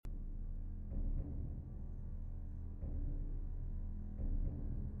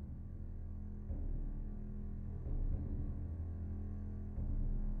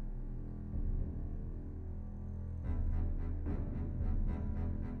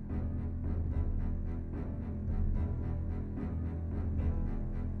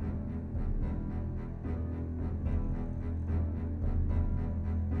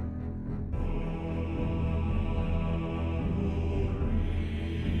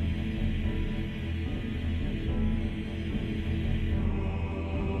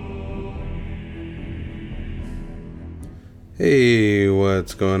Hey,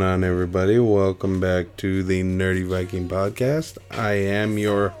 what's going on, everybody? Welcome back to the Nerdy Viking podcast. I am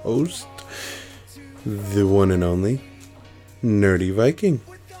your host, the one and only Nerdy Viking.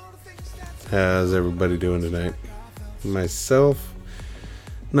 How's everybody doing tonight? Myself,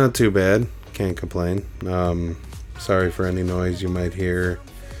 not too bad. Can't complain. Sorry for any noise you might hear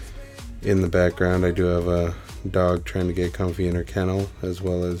in the background. I do have a dog trying to get comfy in her kennel, as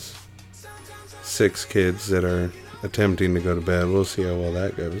well as 6 kids that are attempting to go to bed. We'll see how well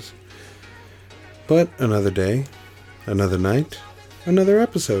that goes. But another day, another night, another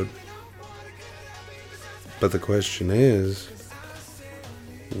episode. But the question is,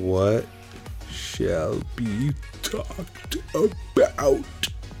 what shall be talked about?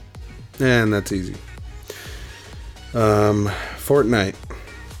 And that's easy. Fortnite.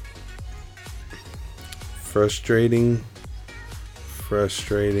 Frustrating.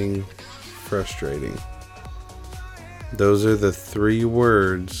 Those are the 3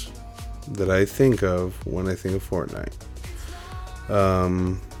 words that I think of when I think of Fortnite.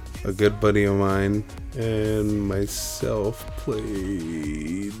 A good buddy of mine and myself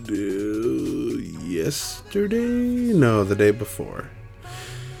played the day before.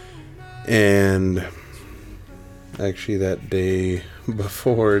 And actually that day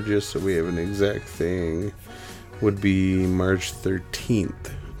before, just so we have an exact thing, would be March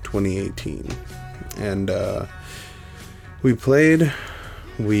 13th, 2018. And, we played,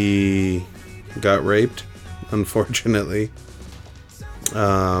 we got raped, unfortunately.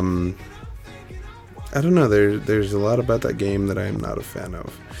 I don't know, there's a lot about that game that I am not a fan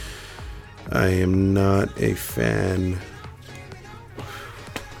of. I am not a fan.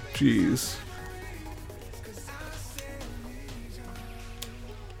 Jeez.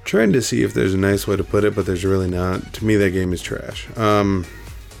 Trying to see if there's a nice way to put it, but there's really not. To me, that game is trash.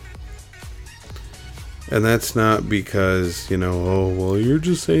 And that's not because, you're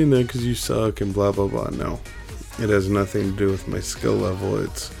just saying that because you suck and blah, blah, blah. No. It has nothing to do with my skill level.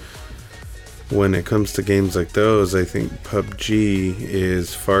 It's when it comes to games like those, I think PUBG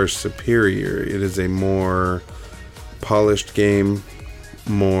is far superior. It is a more polished game,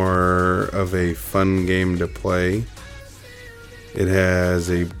 more of a fun game to play. It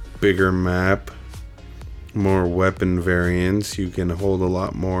has a bigger map, more weapon variants. You can hold a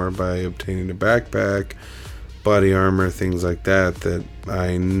lot more by obtaining a backpack, body armor, things like that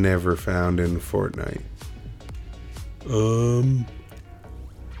I never found in Fortnite.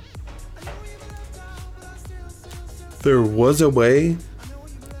 There was a way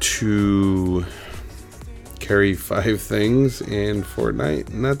to carry 5 things in Fortnite,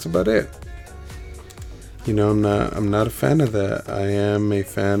 and that's about it. I'm not a fan of that. I am a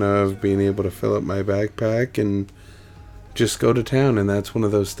fan of being able to fill up my backpack and just go to town, and that's one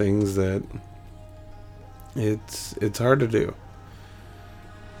of those things that it's hard to do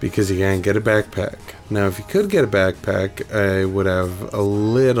because you can't get a backpack. Now, if you could get a backpack, I would have a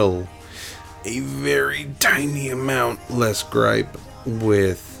very tiny amount less gripe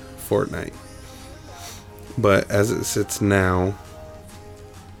with Fortnite. But as it sits now,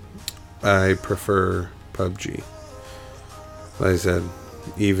 I prefer PUBG. Like I said,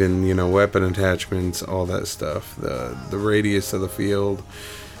 even, weapon attachments, all that stuff, the radius of the field,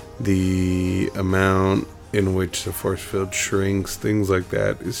 the amount in which the force field shrinks, things like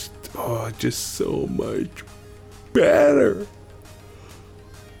that is just so much better.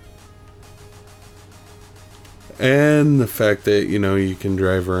 And the fact that, you can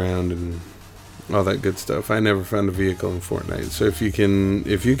drive around and all that good stuff. I never found a vehicle in Fortnite. So if you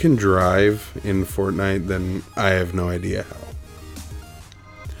can drive in Fortnite, then I have no idea how.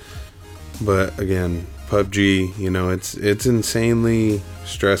 But again, PUBG, it's insanely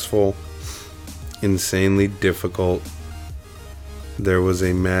stressful, insanely difficult. There was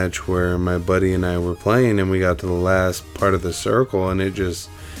a match where my buddy and I were playing, and we got to the last part of the circle, and it just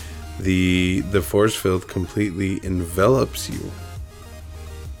the force field completely envelops you.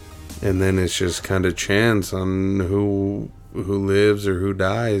 And then it's just kind of chance on who lives or who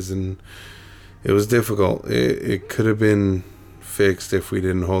dies, and it was difficult. It could have been fixed if we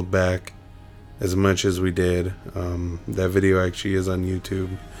didn't hold back as much as we did. That video actually is on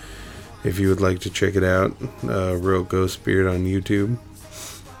YouTube if you would like to check it out. Real Ghost Beard on YouTube.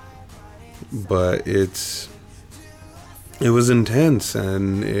 But it was intense,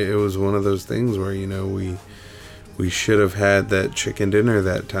 and it was one of those things where we should have had that chicken dinner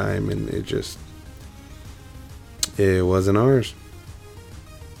that time, and it wasn't ours.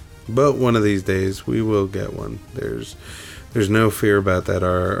 But one of these days we will get one. There's no fear about that.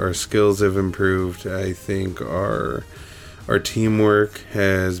 Our skills have improved. I think our Our teamwork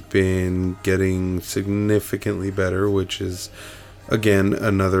has been getting significantly better, which is, again,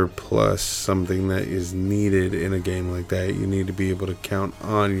 another plus, something that is needed in a game like that. You need to be able to count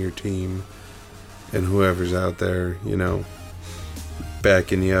on your team and whoever's out there,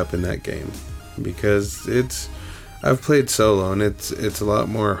 backing you up in that game. Because I've played solo, and it's a lot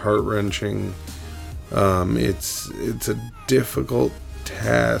more heart-wrenching. It's a difficult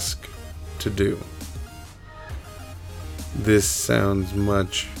task to do. This sounds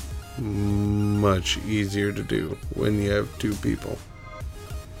much, much easier to do when you have two people.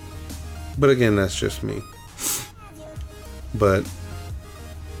 But again, that's just me. But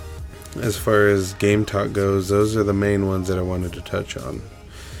as far as game talk goes, those are the main ones that I wanted to touch on.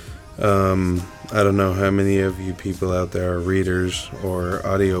 I don't know how many of you people out there are readers or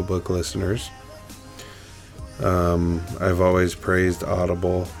audiobook listeners. I've always praised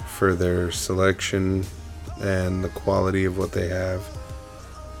Audible for their selection and the quality of what they have.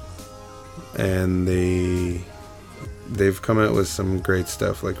 And they've come out with some great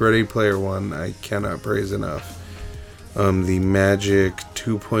stuff. Like Ready Player One, I cannot praise enough. The Magic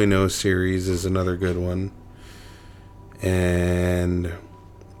 2.0 series is another good one. And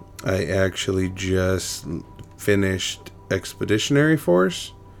I actually just finished Expeditionary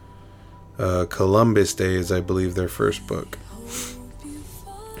Force. Columbus Day is, I believe, their first book.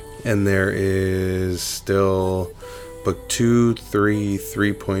 And there is still book 2, 3,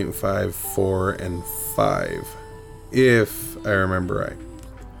 3.5, 4, and 5, if I remember right.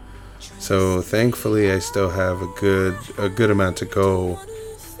 So thankfully I still have a good amount to go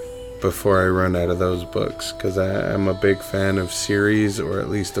before I run out of those books, because I'm a big fan of series, or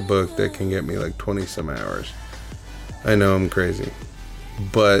at least a book that can get me like 20 some hours. I know I'm crazy,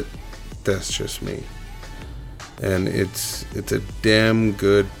 but that's just me. And it's a damn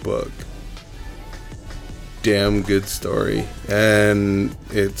good book, damn good story, and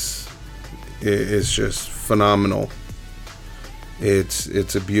it's just phenomenal.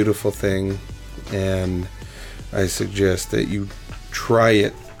 It's a beautiful thing, and I suggest that you try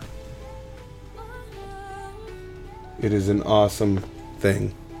it. It is an awesome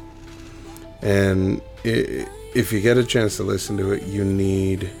thing, and if you get a chance to listen to it, you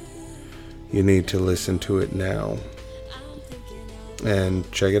need to listen to it now and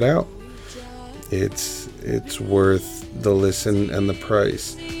check it out. It's worth the listen and the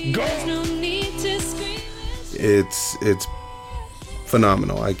price. It's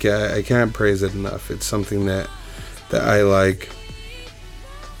phenomenal. I can't praise it enough. It's something that I like,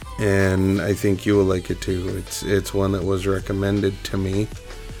 and I think you will like it too. It's one that was recommended to me,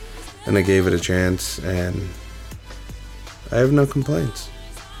 and I gave it a chance, and I have no complaints.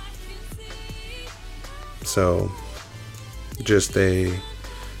 So, just a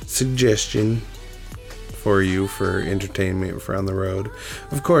suggestion for you for entertainment for on the road.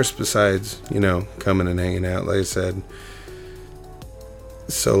 Of course, besides, coming and hanging out, like I said,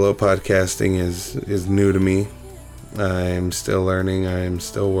 solo podcasting is new to me. I'm still learning. I'm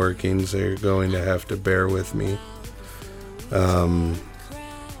still working, so you're going to have to bear with me.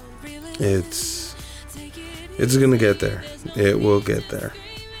 It's gonna get there. It will get there.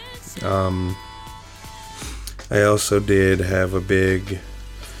 I also did have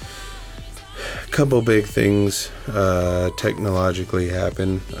couple big things technologically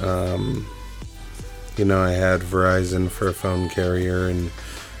happen. I had Verizon for a phone carrier and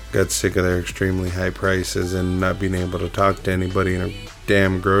got sick of their extremely high prices and not being able to talk to anybody in a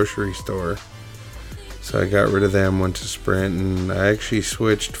damn grocery store. So I got rid of them, went to Sprint, and I actually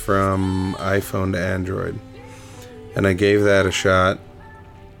switched from iPhone to Android. And I gave that a shot.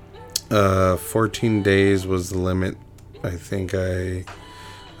 14 days was the limit. I think I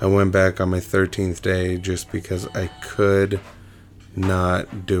went back on my 13th day just because I could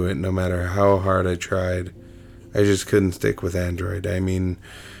not do it. No matter how hard I tried, I just couldn't stick with Android. I mean,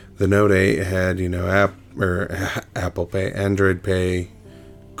 the Note 8 had, Apple Pay, Android Pay,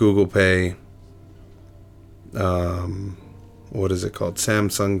 Google Pay, what is it called?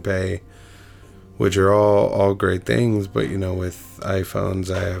 Samsung Pay, which are all great things, but with iPhones,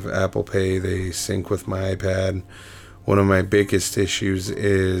 I have Apple Pay. They sync with my iPad. One of my biggest issues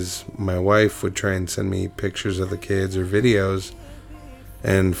is my wife would try and send me pictures of the kids or videos,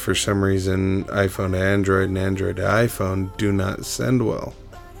 and for some reason iPhone to Android and Android to iPhone do not send well.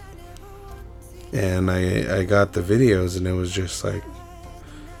 And I got the videos, and it was just like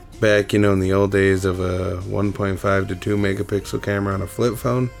back in the old days of a 1.5 to 2 megapixel camera on a flip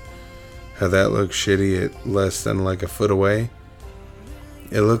phone, how that looked shitty at less than like a foot away.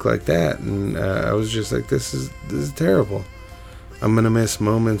 It looked like that, and I was just like, this is terrible. I'm going to miss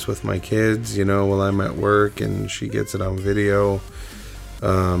moments with my kids, while I'm at work and she gets it on video.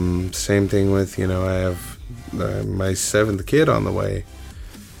 Same thing with, I have my 7th kid on the way.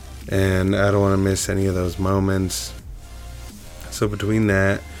 And I don't want to miss any of those moments. So between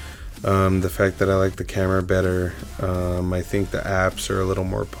that, the fact that I like the camera better, I think the apps are a little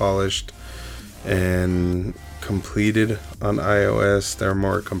more polished and completed on iOS. They're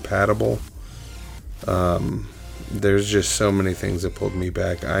more compatible. There's just so many things that pulled me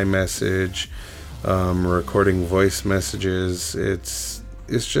back. iMessage, recording voice messages. It's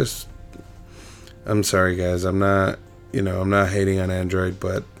just, I'm sorry guys, I'm not hating on Android,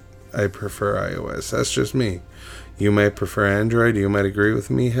 but I prefer iOS. That's just me. You might prefer Android, you might agree with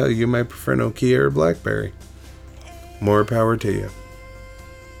me. Hell, you might prefer Nokia or BlackBerry. More power to you.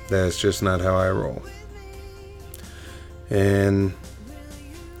 That's just not how I roll. And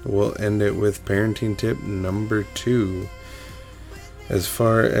we'll end it with parenting tip number 2. As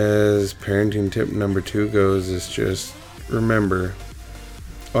far as parenting tip number 2 goes, it's just remember,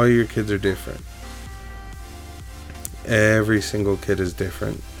 all your kids are different. Every single kid is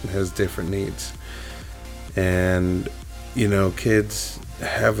different and has different needs. And, kids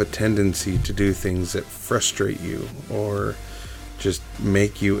have a tendency to do things that frustrate you or just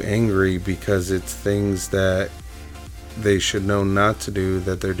make you angry because it's things that they should know not to do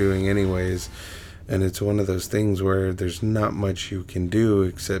that they're doing anyways. And it's one of those things where there's not much you can do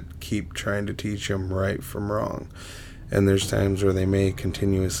except keep trying to teach them right from wrong. And there's times where they may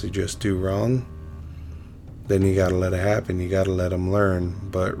continuously just do wrong. Then you gotta let it happen. You gotta let them learn.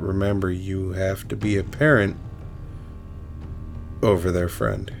 But remember, you have to be a parent over their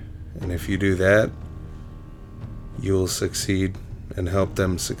friend. And if you do that, you'll succeed and help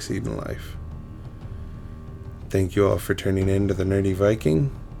them succeed in life. Thank you all for tuning in to the Nerdy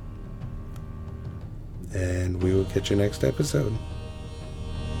Viking. And we will catch you next episode.